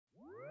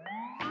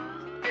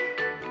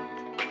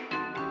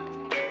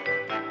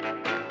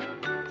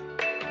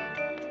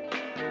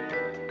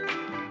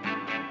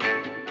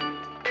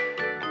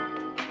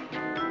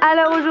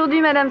Alors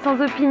aujourd'hui, Madame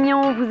Sans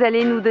Opinion, vous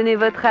allez nous donner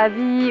votre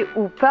avis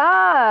ou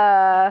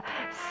pas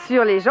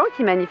sur les gens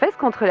qui manifestent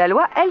contre la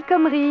loi El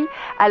Khomri.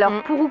 Alors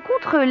pour ou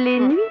contre les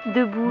Nuits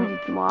Debout,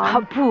 dites-moi. Ah,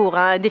 pour,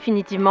 hein,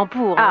 définitivement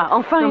pour. Ah,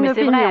 enfin non, une mais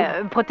opinion. c'est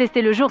vrai,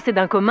 protester le jour, c'est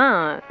d'un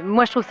commun.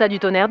 Moi, je trouve ça du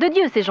tonnerre de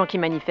Dieu, ces gens qui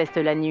manifestent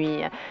la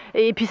nuit.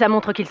 Et puis ça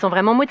montre qu'ils sont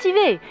vraiment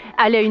motivés.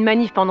 Aller à une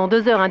manif pendant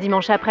 2 heures un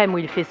dimanche après-midi où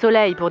il fait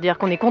soleil pour dire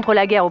qu'on est contre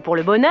la guerre ou pour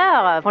le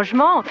bonheur,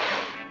 franchement,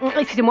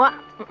 excusez-moi,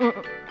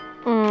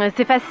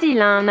 c'est facile,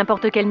 hein,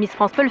 n'importe quelle Miss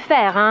France peut le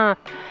faire. Hein.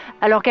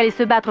 Alors qu'aller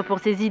se battre pour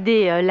ses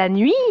idées la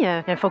nuit,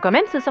 il faut quand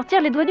même se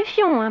sortir les doigts du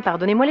fion, hein,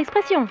 pardonnez-moi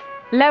l'expression.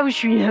 Là où je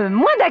suis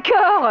moins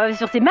d'accord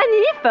sur ces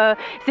manifs,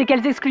 c'est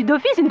qu'elles excluent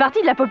d'office une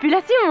partie de la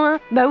population. Hein.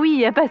 Bah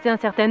oui, à passer un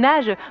certain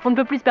âge, on ne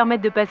peut plus se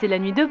permettre de passer la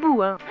nuit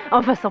debout. Hein.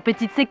 Enfin, sans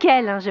petites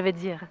séquelles, hein, je vais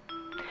dire.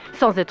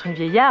 Sans être une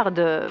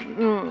vieillarde...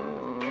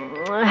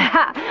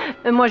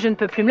 moi, je ne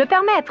peux plus me le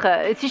permettre.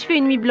 Si je fais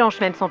une nuit blanche,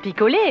 même sans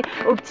picoler,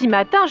 au petit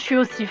matin, je suis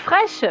aussi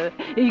fraîche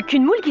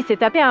qu'une moule qui s'est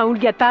tapée un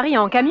houlga de Paris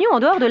en camion en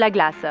dehors de la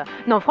glace.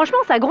 Non, franchement,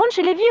 ça gronde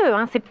chez les vieux.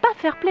 Hein. C'est pas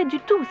fair-play du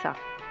tout, ça.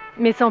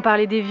 Mais sans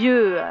parler des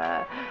vieux...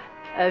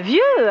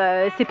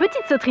 ces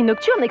petites sauteries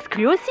nocturnes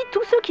excluent aussi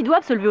tous ceux qui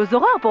doivent se lever aux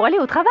aurores pour aller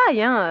au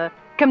travail. Hein.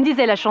 Comme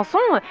disait la chanson,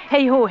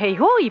 hey ho,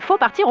 il faut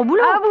partir au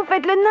boulot. Ah, vous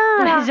faites le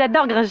nain là.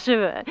 J'adore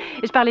Grincheux.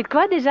 Je parlais de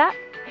quoi déjà ?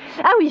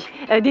 Ah oui,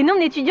 des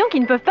non-étudiants qui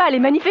ne peuvent pas aller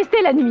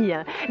manifester la nuit.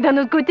 D'un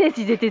autre côté,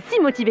 s'ils étaient si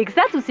motivés que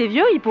ça, tous ces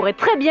vieux, ils pourraient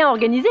très bien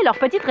organiser leur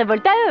petite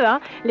révolte à eux. Hein.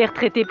 Les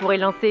retraités pourraient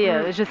lancer,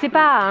 je sais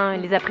pas, hein,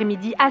 les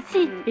après-midi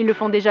assis. Ils le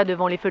font déjà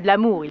devant les feux de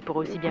l'amour, ils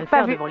pourraient aussi bien le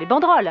faire devant les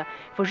banderoles.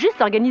 Faut juste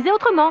s'organiser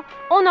autrement.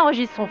 On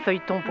enregistre son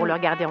feuilleton pour le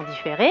regarder en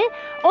différé,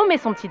 on met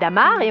son petit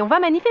damar et on va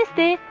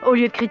manifester. Au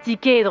lieu de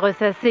critiquer et de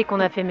ressasser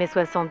qu'on a fait mai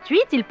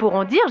 68, ils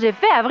pourront dire j'ai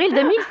fait avril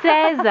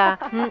 2016.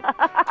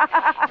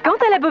 Quant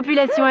à la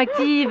population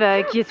active,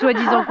 qui est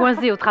soi-disant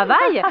coincée au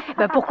travail,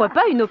 bah pourquoi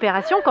pas une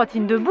opération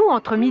cantine debout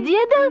entre midi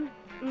et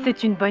 2 ?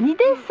 C'est une bonne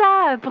idée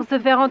ça, pour se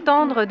faire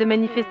entendre, de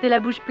manifester la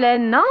bouche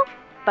pleine, non ?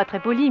 Pas très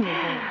poli, mais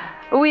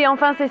bon. Oui,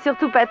 enfin, c'est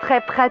surtout pas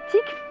très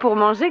pratique pour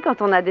manger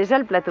quand on a déjà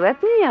le plateau à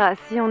tenir,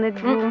 si on est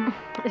debout.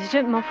 Je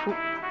m'en fous.